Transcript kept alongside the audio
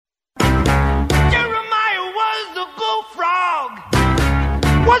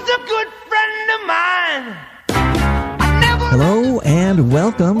Was a good friend of mine. Hello and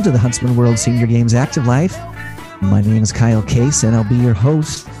welcome to the Huntsman World Senior Games Active Life. My name is Kyle Case and I'll be your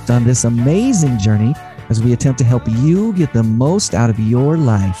host on this amazing journey as we attempt to help you get the most out of your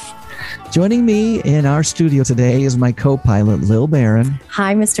life. Joining me in our studio today is my co-pilot, Lil Barron.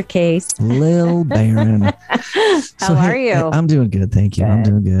 Hi, Mr. Case. Lil Barron. How are you? I'm doing good. Thank you. Good. I'm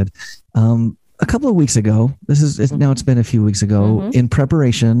doing good. A couple of weeks ago, now it's been a few weeks ago, in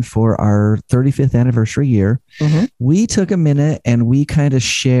preparation for our 35th anniversary year, we took a minute and we kind of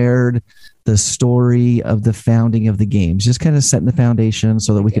shared the story of the founding of the games, just kind of setting the foundation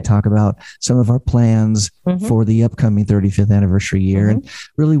so that we could talk about some of our plans for the upcoming 35th anniversary year. And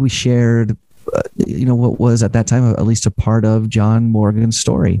really we shared, what was at that time, at least a part of John Morgan's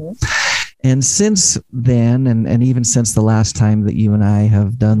story. And since then, and even since the last time that you and I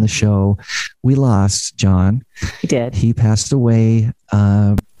have done the show, we lost John. He did. He passed away.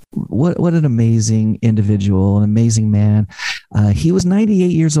 What an amazing individual, an amazing man. He was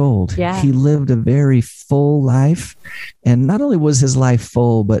 98 years old. Yeah. He lived a very full life. And not only was his life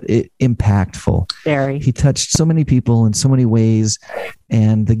full, but impactful. Very. He touched so many people in so many ways.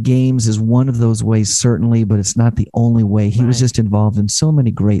 And the games is one of those ways, certainly, but it's not the only way. He was just involved in so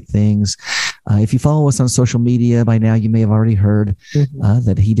many great things. If you follow us on social media by now, you may have already heard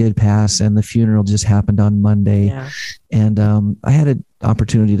that he did pass, and the funeral just happened on Monday. Yeah. And I had an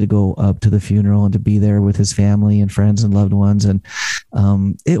opportunity to go up to the funeral and to be there with his family and friends and loved ones. And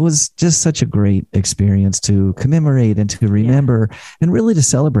it was just such a great experience to commemorate and to remember and really to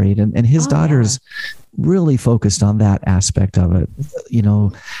celebrate. And his daughters really focused on that aspect of it,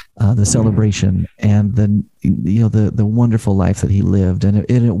 the celebration and the wonderful life that he lived. And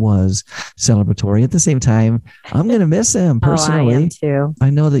it was celebratory. At the same time, I'm going to miss him personally. I am too. I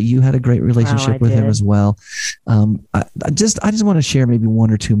know that you had a great relationship with him as well. I just want to share maybe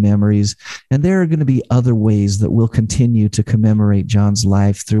one or two memories, and there are going to be other ways that we'll continue to commemorate John's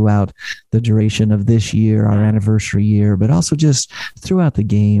life throughout the duration of this year, our anniversary year, but also just throughout the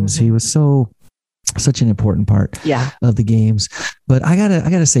games. He was such an important part of the games. But I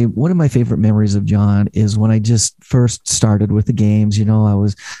gotta say, one of my favorite memories of John is when I just first started with the games. I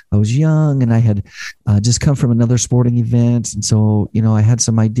was young and I had just come from another sporting event. And so, I had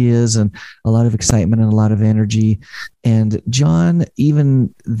some ideas and a lot of excitement and a lot of energy. And John,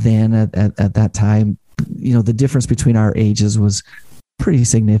 even then at that time, the difference between our ages was pretty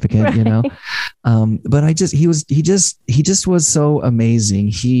significant, but he just was so amazing.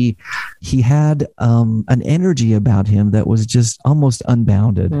 He had an energy about him that was just almost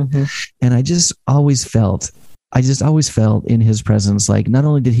unbounded. And I just always felt in his presence, like not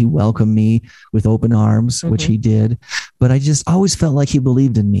only did he welcome me with open arms, which he did, but I just always felt like he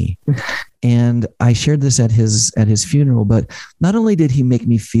believed in me. And I shared this at his funeral, but not only did he make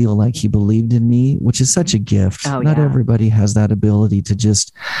me feel like he believed in me, which is such a gift. Not everybody has that ability to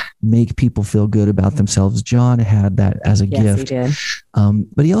just make people feel good about themselves. John had that as a gift. He did.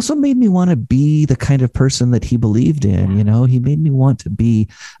 But he also made me want to be the kind of person that he believed in. He made me want to be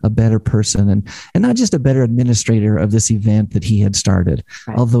a better person and not just a better administrator of this event that he had started.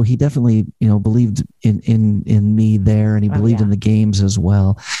 Right. Although he definitely, believed in me there, and he believed in the games as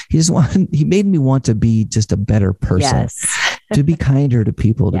well. He made me want to be just a better person, to be kinder to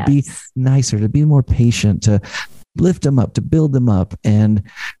people, to be nicer, to be more patient, to lift them up, to build them up. And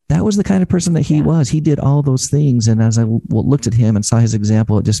that was the kind of person that he was. He did all those things. And as I looked at him and saw his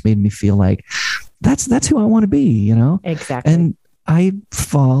example, it just made me feel like that's who I want to be, Exactly. And I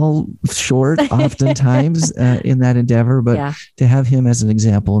fall short oftentimes in that endeavor, but to have him as an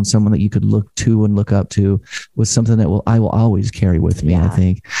example and someone that you could look to and look up to was something that I will always carry with me, I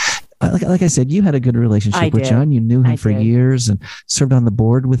think. Like I said, you had a good relationship with John. You knew him for years and served on the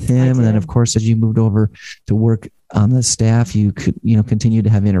board with him. And then, of course, as you moved over to work on the staff, you could, continue to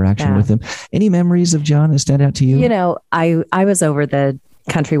have interaction with him. Any memories of John that stand out to you? I was over the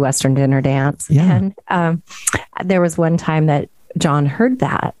country western dinner dance. Yeah. And there was one time that John heard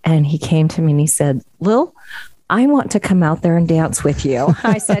that and he came to me and he said, "Lil, I want to come out there and dance with you."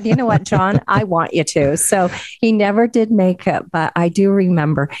 I said, "You know what, John, I want you to." So he never did makeup, but I do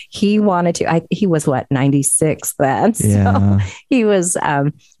remember he wanted to. He was 96 then. So he was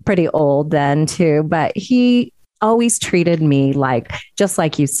pretty old then too, but he always treated me just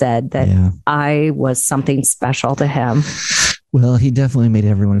like you said, that I was something special to him. Well, he definitely made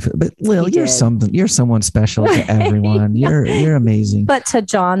everyone feel, but Lil, you're someone special to everyone. You're amazing. But to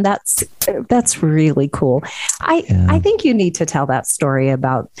John, that's really cool. I think you need to tell that story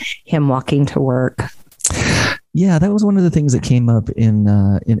about him walking to work. Yeah, that was one of the things that came up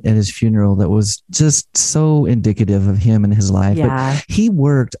at his funeral that was just so indicative of him and his life. Yeah. But he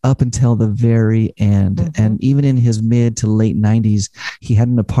worked up until the very end. Mm-hmm. And even in his mid to late 90s, he had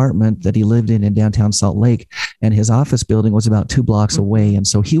an apartment that he lived in downtown Salt Lake, and his office building was about 2 blocks away. And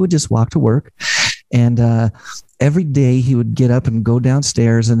so he would just walk to work, and every day he would get up and go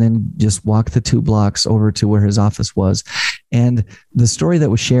downstairs and then just walk the 2 blocks over to where his office was. And the story that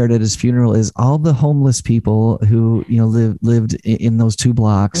was shared at his funeral is all the homeless people who, lived in those 2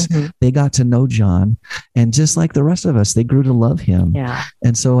 blocks, mm-hmm. they got to know John. And just like the rest of us, they grew to love him. Yeah.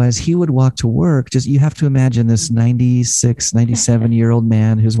 And so as he would walk to work, you have to imagine this 96, 97-year-old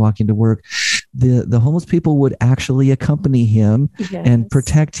man who's walking to work. The homeless people would actually accompany him yes. and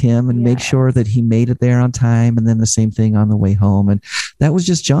protect him and yes. make sure that he made it there on time. And then the same thing on the way home. And that was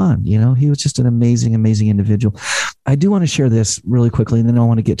just John. He was just an amazing, amazing individual. I do want to share this really quickly, and then I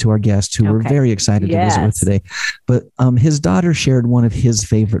want to get to our guest, who we're very excited yes. to visit with today. But his daughter shared one of his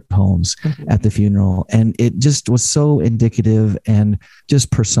favorite poems mm-hmm. at the funeral, and it just was so indicative and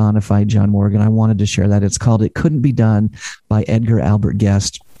just personified John Morgan. I wanted to share that. It's called "It Couldn't Be Done" by Edgar Albert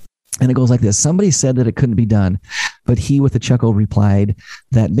Guest. And it goes like this. Somebody said that it couldn't be done, but he with a chuckle replied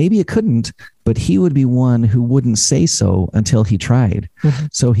that maybe it couldn't, but he would be one who wouldn't say so until he tried. Mm-hmm.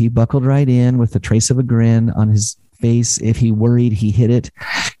 So he buckled right in with the trace of a grin on his face. If he worried, he hit it.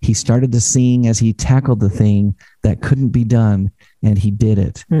 He started to sing as he tackled the thing that couldn't be done, and he did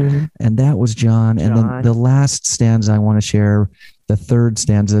it. Mm-hmm. And that was John. And then the last stanza I want to share, the third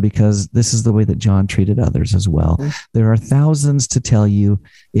stanza, because this is the way that John treated others as well. Mm-hmm. There are thousands to tell you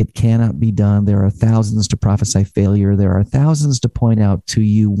it cannot be done. There are thousands to prophesy failure. There are thousands to point out to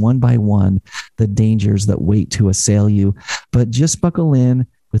you one by one the dangers that wait to assail you. But just buckle in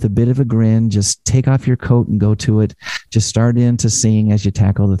with a bit of a grin. Just take off your coat and go to it. Just start in to sing as you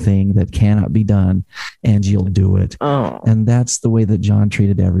tackle the thing that cannot be done, and you'll do it. Oh. And that's the way that John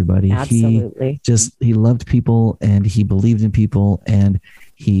treated everybody. Absolutely. He loved people, and he believed in people, and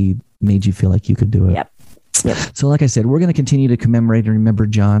he made you feel like you could do it. Yep. So like I said, we're going to continue to commemorate and remember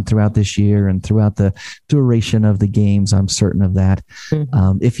John throughout this year and throughout the duration of the games. I'm certain of that.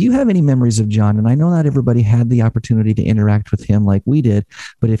 Mm-hmm. If you have any memories of John, and I know not everybody had the opportunity to interact with him like we did,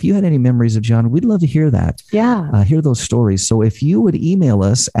 but if you had any memories of John, we'd love to hear that. Yeah. Hear those stories. So if you would email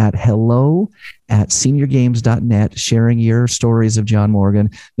us at hello@seniorgames.net, sharing your stories of John Morgan,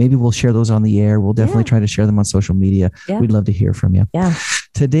 maybe we'll share those on the air. We'll definitely try to share them on social media. Yeah. We'd love to hear from you. Yeah.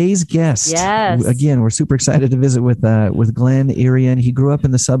 Today's guest, yes. Again, we're super excited to visit with Glenn Irian. He grew up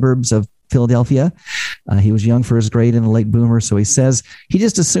in the suburbs of Philadelphia. He was young for his grade and a late boomer, so he says he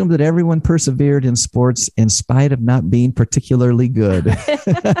just assumed that everyone persevered in sports in spite of not being particularly good.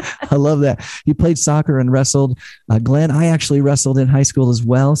 I love that. He played soccer and wrestled. Glenn, I actually wrestled in high school as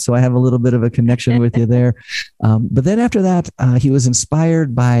well, so I have a little bit of a connection with you there. But then after that, he was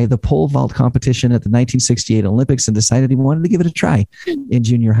inspired by the pole vault competition at the 1968 Olympics and decided he wanted to give it a try in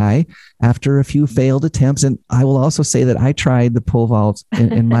junior high after a few failed attempts. And I will also say that I tried the pole vault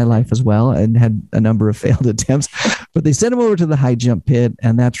in my life as well and had a number of failed attempts, but they sent him over to the high jump pit,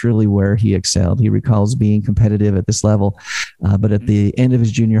 and that's really where he excelled. He recalls being competitive at this level, but at the end of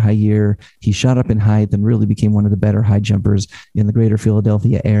his junior high year, he shot up in height and really became one of the better high jumpers in the greater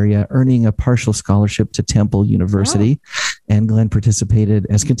Philadelphia area, earning a partial scholarship to Temple University. Oh. And Glenn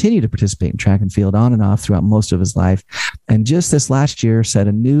continued to participate in track and field on and off throughout most of his life. And just this last year set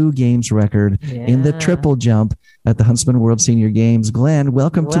a new games record in the triple jump at the Huntsman World Senior Games. Glenn,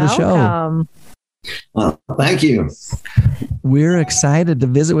 welcome to the show. Well, thank you. We're excited to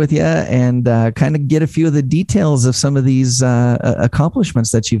visit with you and kind of get a few of the details of some of these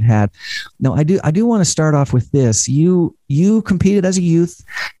accomplishments that you've had. Now, I do want to start off with this. You competed as a youth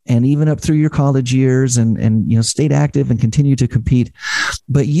and even up through your college years and stayed active and continued to compete.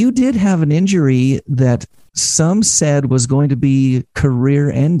 But you did have an injury that some said was going to be career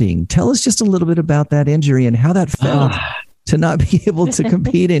ending. Tell us just a little bit about that injury and how that felt to not be able to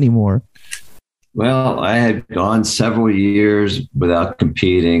compete anymore. Well, I had gone several years without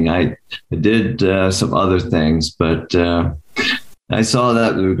competing. I did some other things, but I saw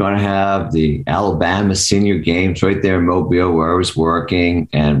that we were going to have the Alabama Senior Games right there in Mobile where I was working,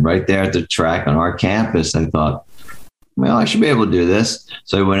 and right there at the track on our campus. I thought, well, I should be able to do this.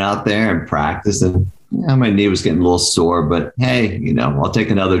 So I went out there and practiced, and my knee was getting a little sore, but hey, I'll take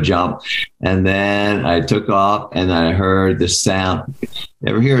another jump. And then I took off, and I heard the sound.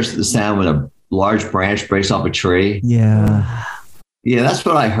 Ever hear the sound when a large branch breaks off a tree? Yeah, that's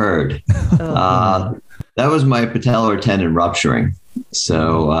what I heard. That was my patellar tendon rupturing.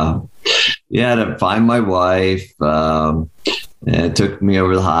 So, to find my wife, and took me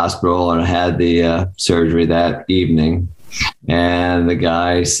over to the hospital, and I had the surgery that evening. And the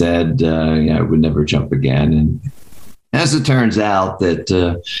guy said, I would never jump again. And as it turns out that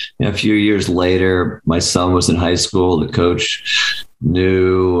a few years later, my son was in high school. The coach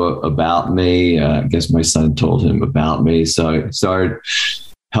knew about me. I guess my son told him about me. So I started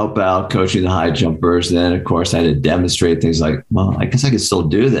help out coaching the high jumpers. Then, of course, I had to demonstrate things like, well, I guess I could still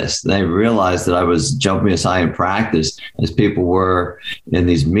do this. Then I realized that I was jumping as high in practice as people were in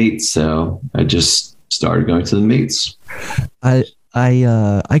these meets. So I just started going to the meets. I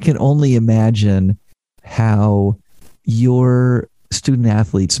can only imagine how your student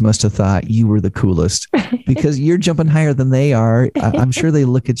athletes must have thought you were the coolest, because you're jumping higher than they are. I'm sure they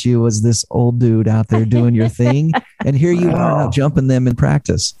look at you as this old dude out there doing your thing, and here you are out jumping them in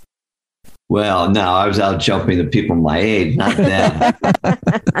practice. Well, no, I was out jumping the people my age, not them.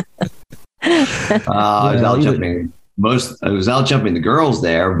 I was out jumping the girls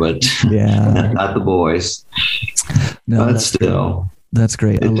there, but not the boys. No, but still, that's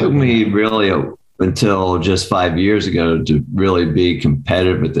great. It took me really until just 5 years ago to really be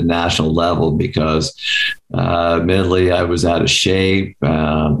competitive at the national level, because admittedly I was out of shape,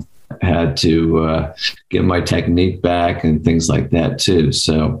 had to get my technique back and things like that too.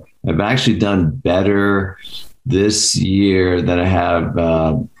 So I've actually done better this year than I have,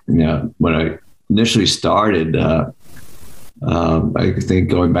 when I initially started. I think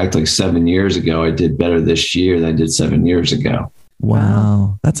going back to like 7 years ago, I did better this year than I did 7 years ago.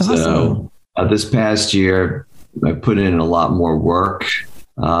 Wow. That's awesome. So, this past year, I put in a lot more work.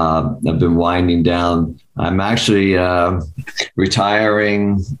 I've been winding down. I'm actually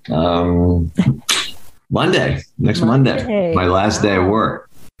retiring next Monday, my last day of work.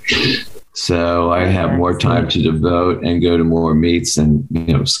 So I have more time to devote and go to more meets and,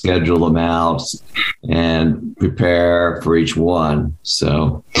 schedule them out and prepare for each one.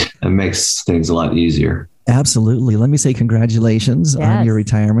 So it makes things a lot easier. Absolutely. Let me say congratulations on your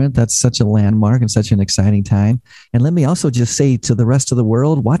retirement. That's such a landmark and such an exciting time. And let me also just say to the rest of the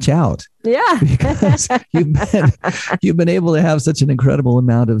world, watch out. Yeah. Because you've been able to have such an incredible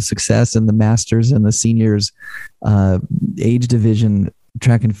amount of success in the masters and the seniors age division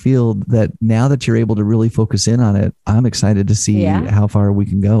track and field, that now that you're able to really focus in on it, I'm excited to see how far we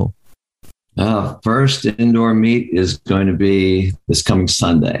can go. First indoor meet is going to be this coming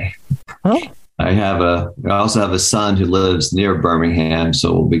Sunday. Oh. I also have a son who lives near Birmingham,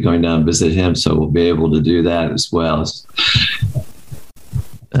 so we'll be going down and visit him. So we'll be able to do that as well.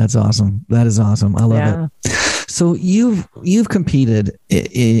 That's awesome. That is awesome. I love it. So you've competed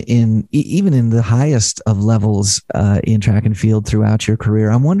in even in the highest of levels in track and field throughout your career.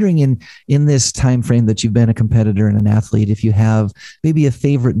 I'm wondering in this time frame that you've been a competitor and an athlete, if you have maybe a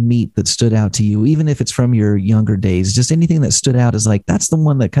favorite meet that stood out to you, even if it's from your younger days, just anything that stood out as like, that's the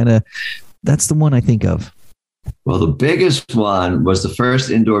one I think of. Well, the biggest one was the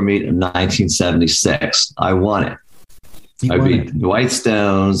first indoor meet of 1976. I won it. I beat Dwight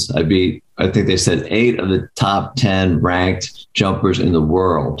Stones. I think they said 8 of the top 10 ranked jumpers in the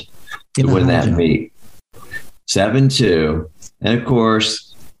world to win that meet. 7-2. And of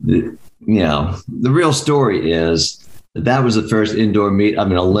course, the real story is that was the first indoor meet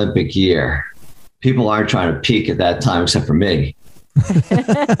of an Olympic year. People aren't trying to peak at that time except for me.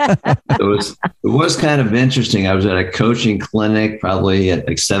 It was kind of interesting. I was at a coaching clinic probably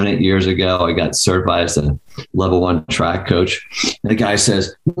like 7-8 years ago. I got certified as a level 1 track coach. And the guy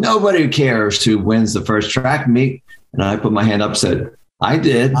says, nobody cares who wins the first track meet. And I put my hand up and said, I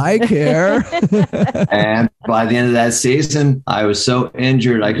did. I care. And by the end of that season, I was so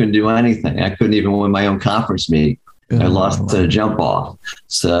injured I couldn't do anything. I couldn't even win my own conference meet. I lost a jump off.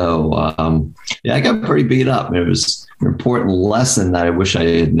 So, I got pretty beat up. It was an important lesson that I wish I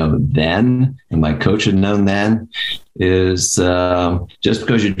had known then, and my coach had known then, is just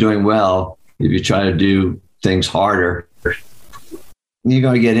because you're doing well, if you try to do things harder, you're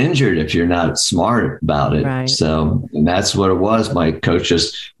going to get injured if you're not smart about it. Right. So, and that's what it was. My coach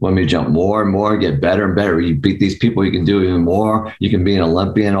just wanted me to jump more and more, get better and better. You beat these people, you can do even more. You can be an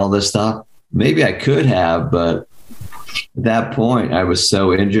Olympian, all this stuff. Maybe I could have, but at that point, I was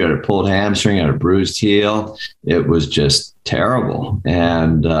so injured. I had a pulled hamstring, I had a bruised heel. It was just terrible.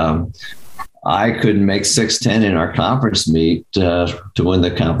 And I couldn't make 6'10" in our conference meet to win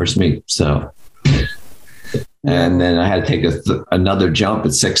the conference meet. So, and then I had to take another jump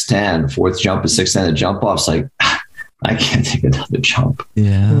at 6'10", fourth jump at 6'10". The jump off's like, I can't take another jump.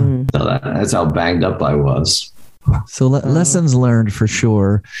 Yeah. So that's how banged up I was. So lessons learned for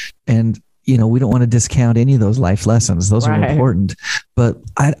sure. And we don't want to discount any of those life lessons. Those are important. But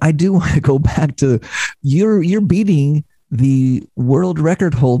I do want to go back to you're beating the world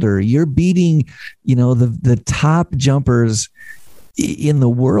record holder. You're beating, the top jumpers in the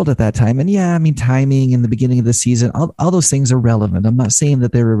world at that time. And yeah, I mean, timing in the beginning of the season, all those things are relevant. I'm not saying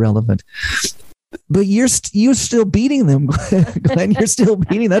that they're irrelevant, but you're still beating them, Glenn. You're still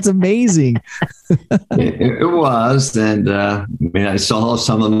beating. That's amazing. It was. And I saw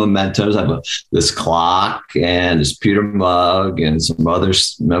some of the mementos. I have this clock and this Peter mug and some other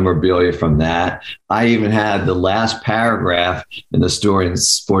memorabilia from that. I even had the last paragraph in the story in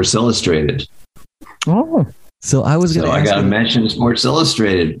Sports Illustrated. Oh. So I got to mention Sports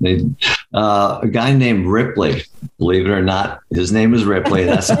Illustrated. A guy named Ripley, believe it or not, his name is Ripley.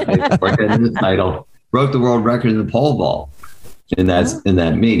 That's in the title. Broke the world record in the pole vault in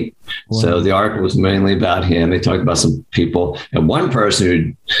that meet. Wow. So the article was mainly about him. They talked about some people and one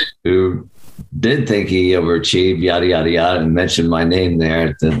person who did think he overachieved, yada, yada, yada, and mentioned my name there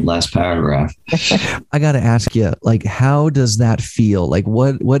at the last paragraph. I got to ask you, how does that feel?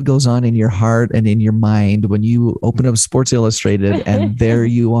 What goes on in your heart and in your mind when you open up Sports Illustrated and there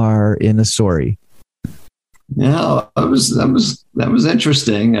you are in a story? Yeah, that was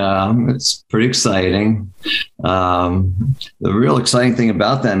interesting. It's pretty exciting. The real exciting thing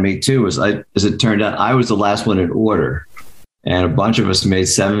about that meet too was, as it turned out, I was the last one in order. And a bunch of us made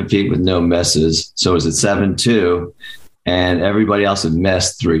 7 feet with no misses. So it was at 7.2, and everybody else had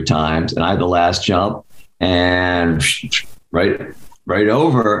missed 3 times. And I had the last jump and right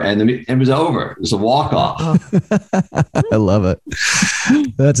over, and it was over. It was a walk-off. I love it.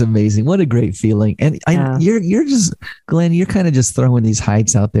 That's amazing. What a great feeling. And you're just, Glenn, you're kind of just throwing these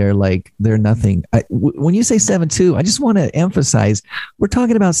heights out there like they're nothing. When you say 7.2, I just want to emphasize, we're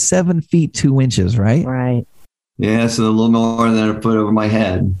talking about 7 feet 2 inches, right? Right. Yeah, so a little more than a foot over my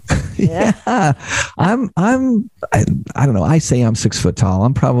head. Yeah. I don't know. I say I'm 6 foot tall.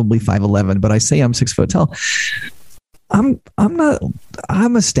 I'm probably 5'11", but I say I'm 6 foot tall. I'm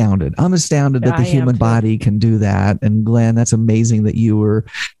astounded. I'm astounded that the human body can do that. And Glenn, that's amazing that you were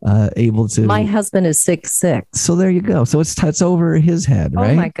able to. My husband is 6'6". So there you go. So it's over his head,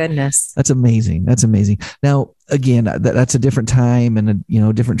 right? Oh my goodness. That's amazing. That's amazing. Now, again, that's a different time and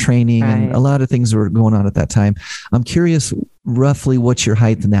different training and a lot of things were going on at that time. I'm curious, roughly, what's your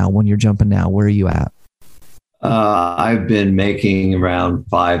height now when you're jumping now? Where are you at? I've been making around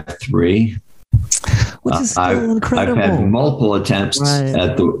 5'3". Which is still incredible. I've had multiple attempts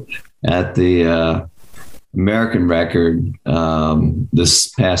at the American record this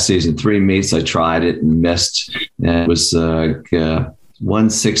past season. 3 meets, I tried it and missed. And it was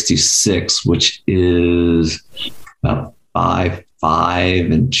 166, which is about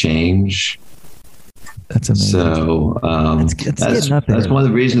 5'5" and change. That's amazing. So that's one of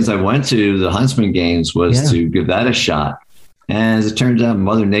the reasons I went to the Huntsman Games was to give that a shot. And as it turns out,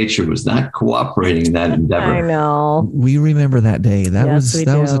 Mother Nature was not cooperating in that endeavor. I know. We remember that day. That was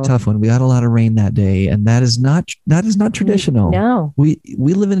a tough one. We got a lot of rain that day, and that is not traditional. No. We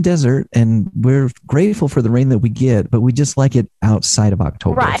live in a desert, and we're grateful for the rain that we get, but we just like it outside of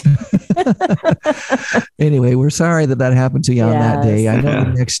October. Right. Anyway, we're sorry that happened to you on that day. I know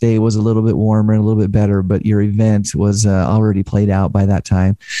the next day was a little bit warmer and a little bit better, but your event was already played out by that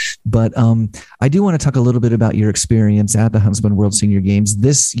time. But I do want to talk a little bit about your experience at the Huntsman World Senior Games.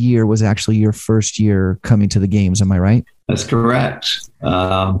 This year was actually your first year coming to the games. Am I right? That's correct.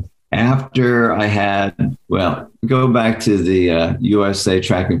 After I had, go back to the USA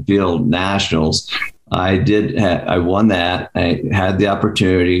Track and Field Nationals, I won that. I had the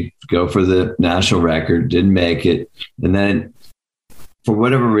opportunity to go for the national record, didn't make it. And then for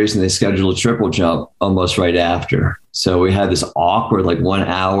whatever reason, they scheduled a triple jump almost right after. So we had this awkward, 1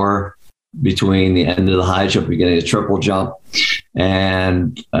 hour between the end of the high jump, beginning of the triple jump.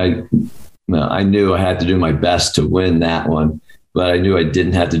 And I knew I had to do my best to win that one, but I knew I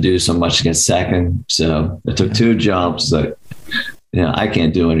didn't have to do so much against second. So I took 2 jumps that, I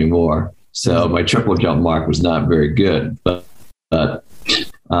can't do anymore. So my triple jump mark was not very good, but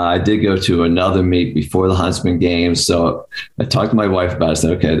I did go to another meet before the Huntsman Games. So I talked to my wife about it. I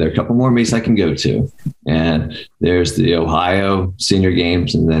said, okay, there are a couple more meets I can go to. And there's the Ohio Senior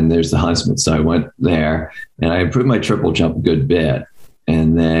Games, and then there's the Huntsman. So I went there, and I improved my triple jump a good bit.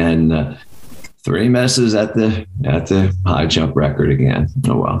 And then 3 misses at the high jump record again.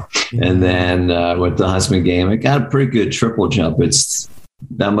 Oh, well. And then with the Huntsman game, I got a pretty good triple jump. It's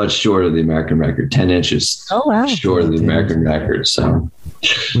not much short of the American record, 10 inches short of the American record. So,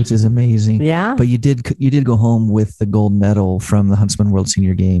 which is amazing. Yeah. But you did go home with the gold medal from the Huntsman World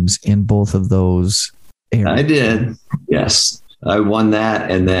Senior Games in both of those areas. I did. Yes. I won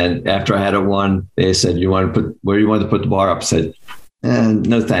that. And then after I had it won, they said, where do you want to put the bar up? I said,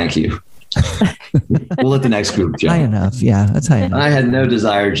 no, thank you. We'll let the next group jump. High enough. Yeah, that's high enough. I had no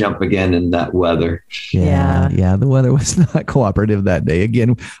desire to jump again in that weather. Yeah. The weather was not cooperative that day.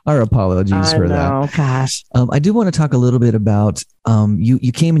 Again, our apologies for that. Oh, gosh. I do want to talk a little bit about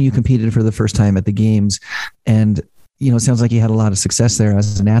you came and you competed for the first time at the games, and it sounds like you had a lot of success there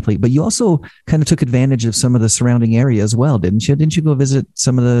as an athlete, but you also kind of took advantage of some of the surrounding area as well, didn't you? Didn't you go visit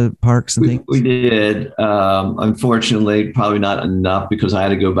some of the parks and things? We did. Unfortunately, probably not enough because I had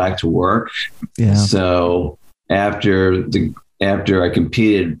to go back to work. Yeah. So after I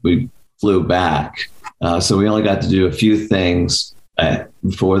competed, we flew back. So we only got to do a few things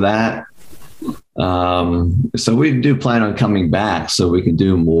before that. So we do plan on coming back so we can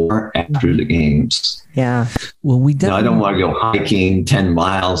do more after the games. Yeah. Well, we definitely. I don't want to go hiking 10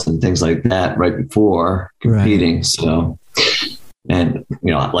 miles and things like that right before competing. Right. So, and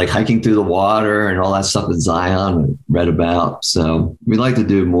like hiking through the water and all that stuff in Zion, I read about. So we'd like to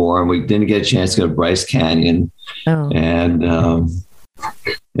do more, and we didn't get a chance to go to Bryce Canyon and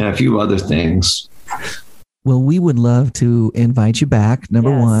a few other things. Well, we would love to invite you back, number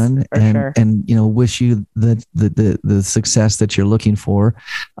one, and wish you the success that you're looking for.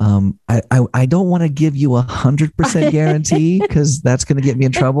 I don't want to give you 100% guarantee because that's going to get me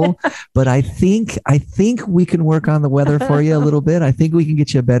in trouble. But I think we can work on the weather for you a little bit. I think we can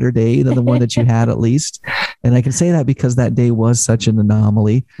get you a better day than the one that you had, at least. And I can say that because that day was such an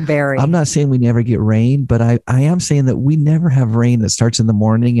anomaly. Very. I'm not saying we never get rain, but I am saying that we never have rain that starts in the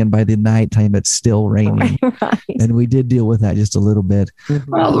morning and by the nighttime it's still raining. Right. And we did deal with that just a little bit.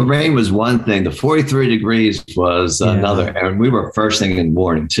 Well, the rain was one thing. The 43 degrees was another. And we were first thing in the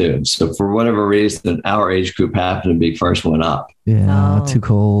morning, too. So for whatever reason, our age group happened to be first one up. Yeah, too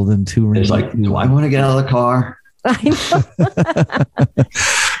cold and too rainy. It's like, do I want to get out of the car? I know.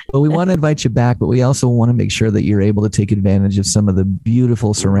 Well, we want to invite you back, but we also want to make sure that you're able to take advantage of some of the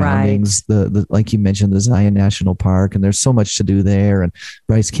beautiful surroundings. Right. The like you mentioned, the Zion National Park, and there's so much to do there. And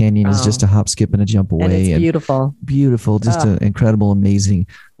Bryce Canyon is just a hop, skip, and a jump away. And it's beautiful. Beautiful, just an incredible, amazing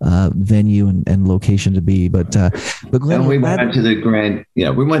venue and location to be. But Glenn, and we went to the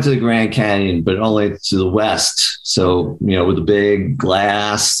Grand Canyon, but only to the west. So with the big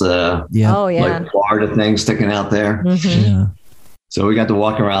glass, like Florida thing sticking out there. Mm-hmm. Yeah. So we got to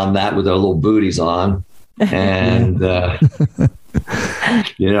walk around that with our little booties on, and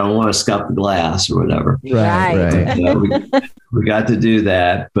you don't want to scuff the glass or whatever. Right. We got to do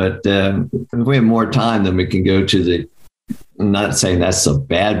that, but if we have more time, then we can go to the. I'm not saying that's a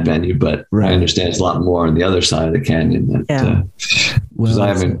bad venue, but I understand it's a lot more on the other side of the canyon. Because I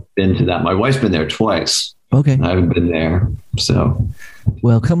haven't been to that. My wife's been there twice. Okay. I haven't been there. So.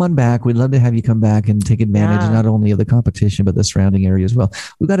 Well, come on back. We'd love to have you come back and take advantage not only of the competition, but the surrounding area as well.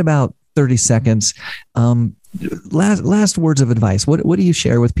 We've got about 30 seconds. Last words of advice. What do you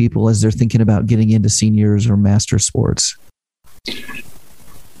share with people as they're thinking about getting into seniors or master sports?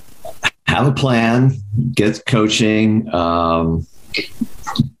 Have a plan, get coaching.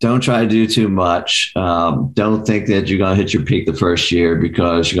 Don't try to do too much. Don't think that you're going to hit your peak the first year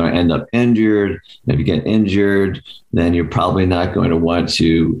because you're going to end up injured. If you get injured, then you're probably not going to want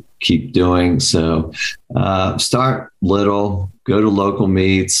to keep doing. So start little, go to local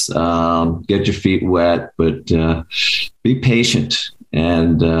meets, get your feet wet, but be patient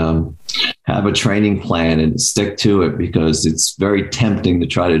and have a training plan and stick to it because it's very tempting to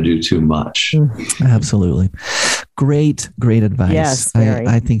try to do too much. Absolutely. Great advice. Yes,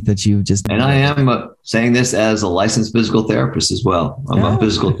 I think that you just... And I am saying this as a licensed physical therapist as well. I'm a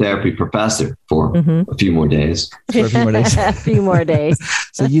physical therapy professor for a few more days. For a few more days. A few more days.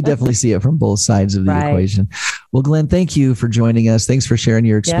 So you definitely see it from both sides of the equation. Well, Glenn, thank you for joining us. Thanks for sharing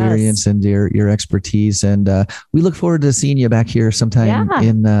your experience and your expertise. And we look forward to seeing you back here sometime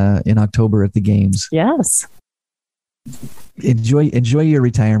in October at the games. Yes. Enjoy your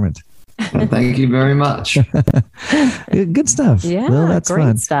retirement. Thank you very much. Good stuff. Yeah, well, that's great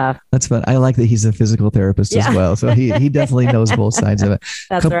fun. stuff. That's fun. I like that he's a physical therapist as well. So he definitely knows both sides of it.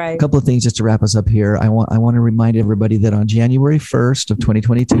 That's right. A couple of things just to wrap us up here. I want to remind everybody that on January 1st of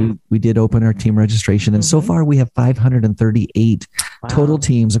 2022, we did open our team registration. And so far we have 538 total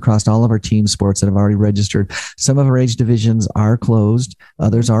teams across all of our team sports that have already registered. Some of our age divisions are closed.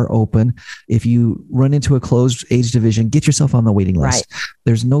 Others are open. If you run into a closed age division, get yourself on the waiting list. Right.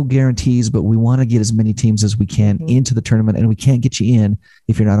 There's no guarantee, but we want to get as many teams as we can into the tournament, and we can't get you in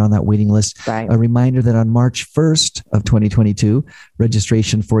if you're not on that waiting list. Right. A reminder that on March 1st of 2022,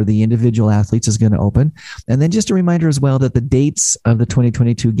 registration for the individual athletes is going to open. And then just a reminder as well that the dates of the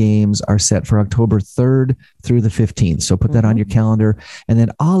 2022 games are set for October 3rd through the 15th. So put that on your calendar. And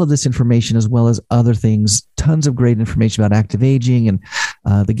then all of this information, as well as other things, tons of great information about active aging and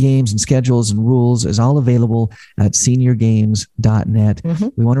The games and schedules and rules is all available at seniorgames.net.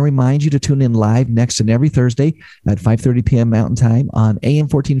 We want to remind you to tune in live next and every Thursday at 5:30 p.m. Mountain Time on AM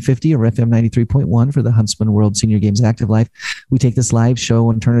 1450 or FM 93.1 for the Huntsman World Senior Games Active Life. We take this live show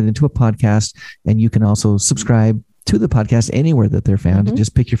and turn it into a podcast, and you can also subscribe to the podcast anywhere that they're found.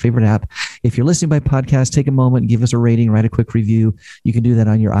 Just pick your favorite app. If you're listening by podcast, take a moment and give us a rating, write a quick review. You can do that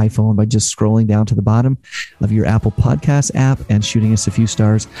on your iPhone by just scrolling down to the bottom of your Apple Podcast app and shooting us a few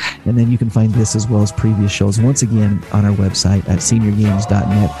stars. And then you can find this as well as previous shows once again on our website at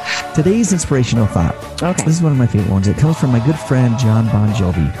seniorgames.net. Today's inspirational thought. Okay. This is one of my favorite ones. It comes from my good friend, John Bon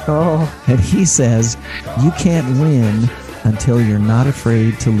Jovi. And he says, you can't win until you're not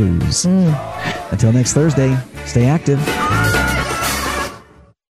afraid to lose. Until next Thursday, stay active.